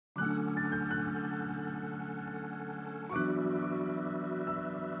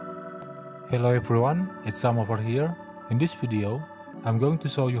Hello everyone, it's Sam over here. In this video, I'm going to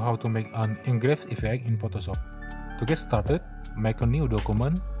show you how to make an engraved effect in Photoshop. To get started, make a new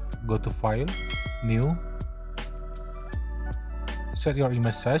document, go to File, New, set your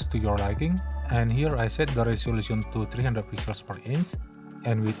image size to your liking, and here I set the resolution to 300 pixels per inch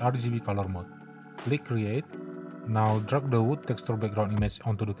and with RGB color mode. Click Create. Now drag the wood texture background image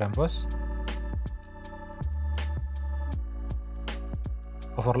onto the canvas.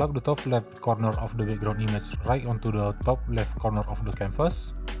 Overlap the top left corner of the background image right onto the top left corner of the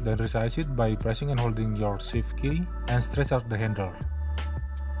canvas. Then resize it by pressing and holding your Shift key and stretch out the handle.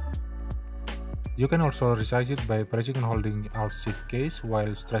 You can also resize it by pressing and holding Alt Shift keys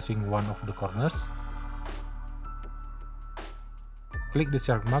while stretching one of the corners. Click the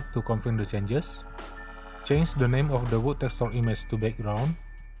check mark to confirm the changes. Change the name of the wood texture image to background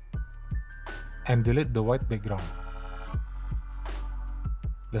and delete the white background.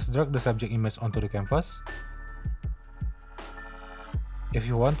 Let's drag the subject image onto the canvas. If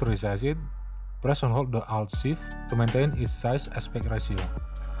you want to resize it, press and hold the Alt Shift to maintain its size aspect ratio.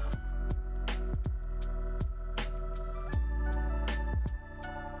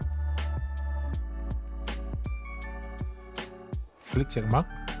 Click checkmark.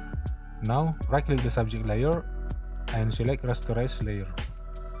 Now right-click the subject layer and select Rasterize layer.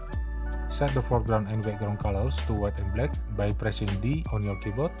 Set the foreground and background colors to white and black by pressing D on your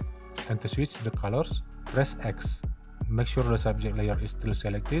keyboard, and to switch the colors, press X. Make sure the subject layer is still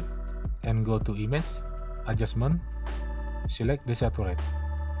selected and go to Image, Adjustment, select Desaturate.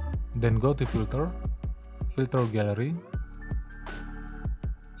 Then go to Filter, Filter Gallery,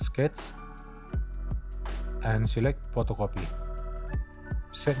 Sketch, and select Photocopy.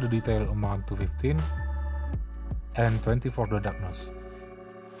 Set the detail amount to 15 and 20 for the darkness.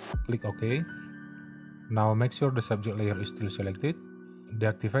 Click OK. Now make sure the subject layer is still selected.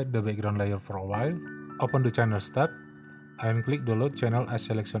 Deactivate the background layer for a while. Open the Channels tab and click the Load Channel as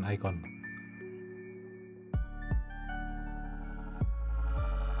selection icon.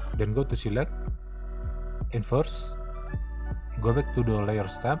 Then go to Select, Inverse, go back to the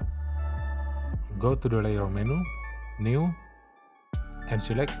Layers tab, go to the Layer menu, New, and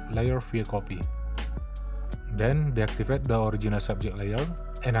select Layer via Copy. Then deactivate the original subject layer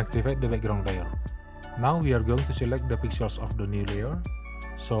and activate the background layer. Now we are going to select the pixels of the new layer,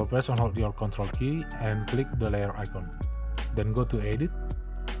 so press and hold your Ctrl key and click the layer icon. Then go to Edit,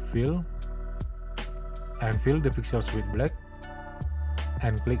 Fill, and fill the pixels with black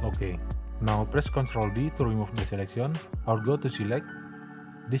and click OK. Now press Ctrl D to remove the selection, or go to Select,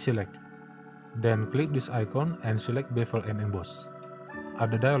 Deselect. Then click this icon and select Bevel and Emboss. At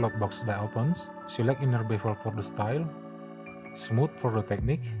the dialog box that opens, select Inner Bevel for the style, Smooth for the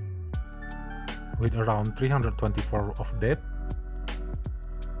technique, with around 324 of depth,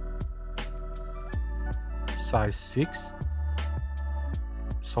 size 6,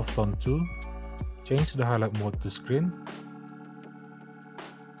 Softtone 2, change the highlight mode to screen,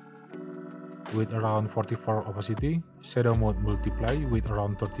 with around 44 opacity, shadow mode multiply with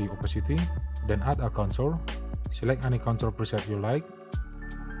around 30 opacity, then add a contour, select any contour preset you like,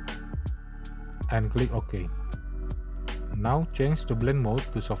 and click OK. Now change the blend mode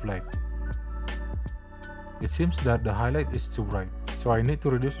to soft light. It seems that the highlight is too bright, so I need to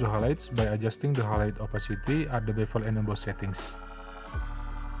reduce the highlights by adjusting the highlight opacity at the Bevel and Emboss settings.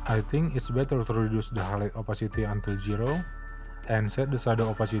 I think it's better to reduce the highlight opacity until 0 and set the shadow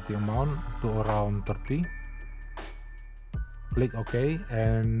opacity amount to around 30. Click OK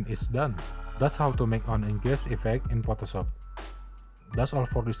and it's done. That's how to make an engraved effect in Photoshop. That's all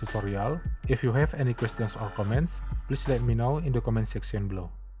for this tutorial. If you have any questions or comments, please let me know in the comment section below.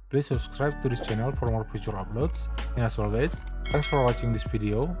 Please subscribe to this channel for more future uploads. And as always, thanks for watching this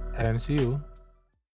video and see you